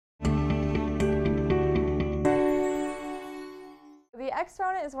The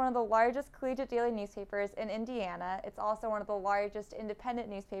Exponent is one of the largest collegiate daily newspapers in Indiana. It's also one of the largest independent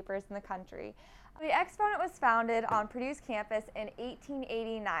newspapers in the country. The Exponent was founded on Purdue's campus in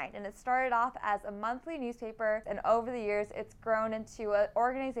 1889, and it started off as a monthly newspaper, and over the years it's grown into an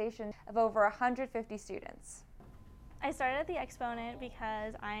organization of over 150 students. I started at the Exponent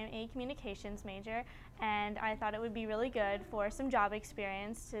because I'm a communications major, and I thought it would be really good for some job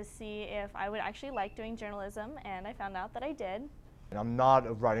experience to see if I would actually like doing journalism, and I found out that I did. I'm not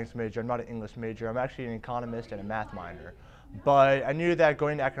a writing major, I'm not an English major, I'm actually an economist and a math minor. But I knew that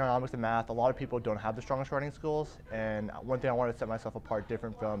going to economics and math, a lot of people don't have the strongest writing skills, and one thing I wanted to set myself apart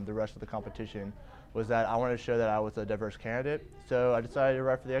different from the rest of the competition was that I wanted to show that I was a diverse candidate. So I decided to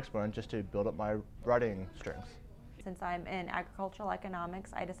write for the Exponent just to build up my writing strengths. Since I'm in agricultural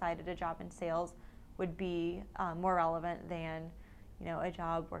economics, I decided a job in sales would be more relevant than a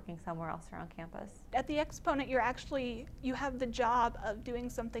job working somewhere else around campus. At the Exponent, you have the job of doing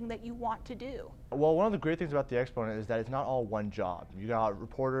something that you want to do. Well, one of the great things about the Exponent is that it's not all one job. You got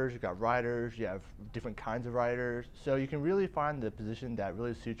reporters, you got writers, you have different kinds of writers, so you can really find the position that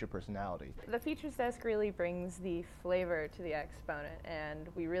really suits your personality. The features desk really brings the flavor to the Exponent, and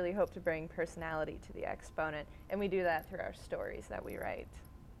we really hope to bring personality to the Exponent, and we do that through our stories that we write.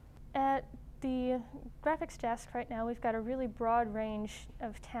 At the graphics desk right now, we've got a really broad range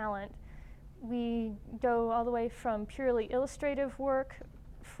of talent. We go all the way from purely illustrative work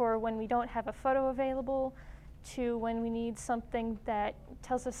for when we don't have a photo available to when we need something that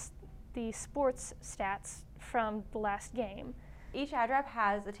tells us the sports stats from the last game. Each ad rep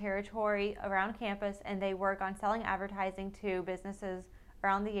has a territory around campus, and they work on selling advertising to businesses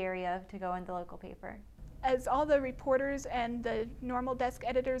around the area to go in the local paper. As all the reporters and the normal desk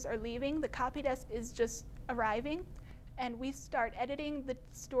editors are leaving, the copy desk is just arriving, and we start editing the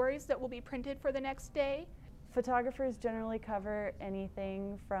stories that will be printed for the next day. Photographers generally cover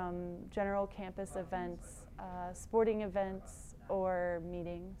anything from general campus events, sporting events, or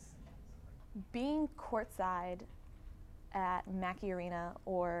meetings. Being courtside at Mackey Arena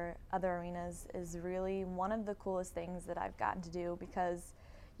or other arenas is really one of the coolest things that I've gotten to do, because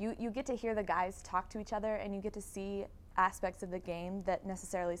you get to hear the guys talk to each other, and you get to see aspects of the game that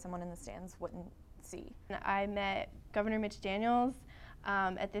necessarily someone in the stands wouldn't see. I met Governor Mitch Daniels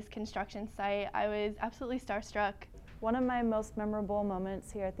at this construction site. I was absolutely starstruck. One of my most memorable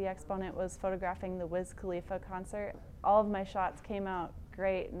moments here at the Exponent was photographing the Wiz Khalifa concert. All of my shots came out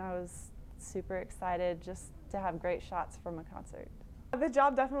great, and I was super excited just to have great shots from a concert. The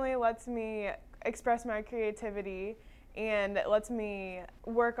job definitely lets me express my creativity, and it lets me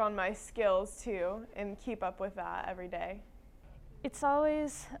work on my skills too and keep up with that every day. It's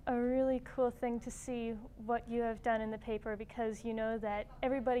always a really cool thing to see what you have done in the paper, because you know that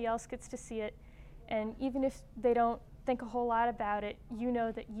everybody else gets to see it, and even if they don't think a whole lot about it, you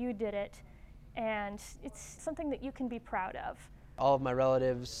know that you did it, and it's something that you can be proud of. All of my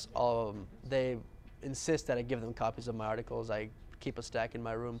relatives, they insist that I give them copies of my articles. I keep a stack in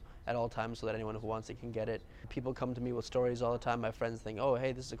my room at all times so that anyone who wants it can get it. People come to me with stories all the time. My friends think, oh,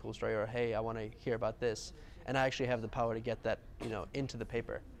 hey, this is a cool story, or hey, I want to hear about this. And I actually have the power to get that, into the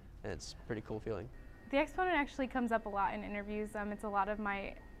paper, and it's a pretty cool feeling. The Exponent actually comes up a lot in interviews. It's a lot of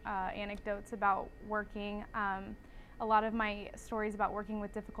my anecdotes about working, a lot of my stories about working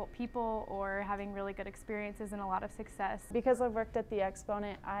with difficult people or having really good experiences and a lot of success. Because I've worked at the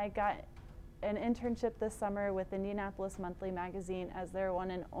Exponent, I got an internship this summer with Indianapolis Monthly magazine as their one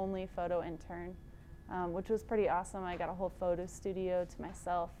and only photo intern, which was pretty awesome. I got a whole photo studio to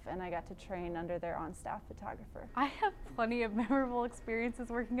myself, and I got to train under their on-staff photographer. I have plenty of memorable experiences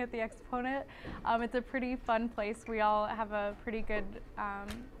working at the Exponent. It's a pretty fun place. We all have a pretty good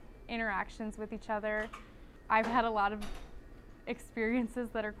interactions with each other. I've had a lot of experiences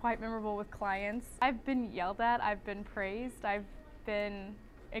that are quite memorable with clients. I've been yelled at, I've been praised, I've been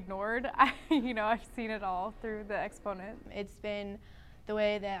ignored. I've seen it all through the Exponent. It's been the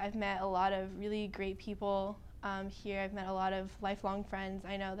way that I've met a lot of really great people here. I've met a lot of lifelong friends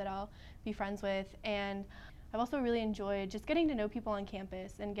I know that I'll be friends with, and I've also really enjoyed just getting to know people on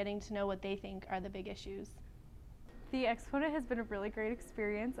campus and getting to know what they think are the big issues. The Exponent has been a really great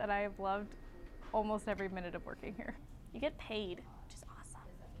experience, and I have loved almost every minute of working here. You get paid, which is awesome.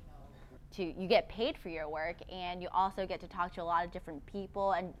 You get paid for your work, and you also get to talk to a lot of different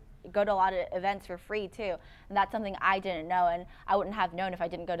people and go to a lot of events for free too. And that's something I didn't know, and I wouldn't have known if I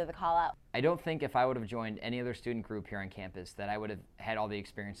didn't go to the Callout. I don't think if I would have joined any other student group here on campus that I would have had all the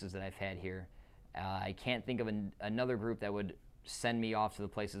experiences that I've had here. I can't think of another group that would send me off to the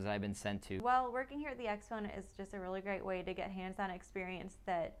places that I've been sent to. Well, working here at the Exponent is just a really great way to get hands-on experience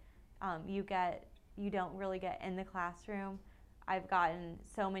that you don't really get in the classroom. I've gotten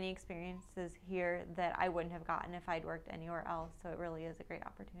so many experiences here that I wouldn't have gotten if I'd worked anywhere else, so it really is a great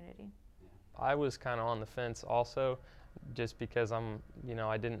opportunity. I was kind of on the fence also, just because I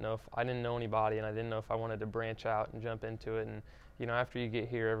didn't know anybody, and I didn't know if I wanted to branch out and jump into it. And after you get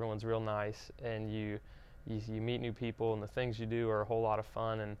here, everyone's real nice, and you meet new people, and the things you do are a whole lot of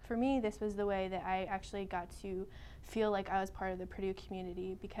fun. And for me, this was the way that I actually got to feel like I was part of the Purdue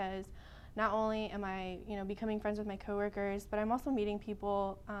community, because not only am I, becoming friends with my coworkers, but I'm also meeting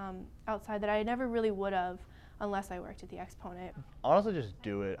people outside that I never really would have unless I worked at the Exponent. Honestly, just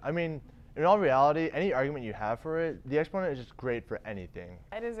do it. I mean, in all reality, any argument you have for it, the Exponent is just great for anything.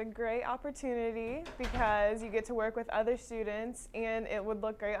 It is a great opportunity because you get to work with other students, and it would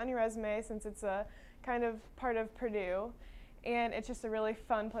look great on your resume since it's a kind of part of Purdue, and it's just a really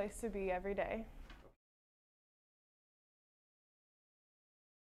fun place to be every day.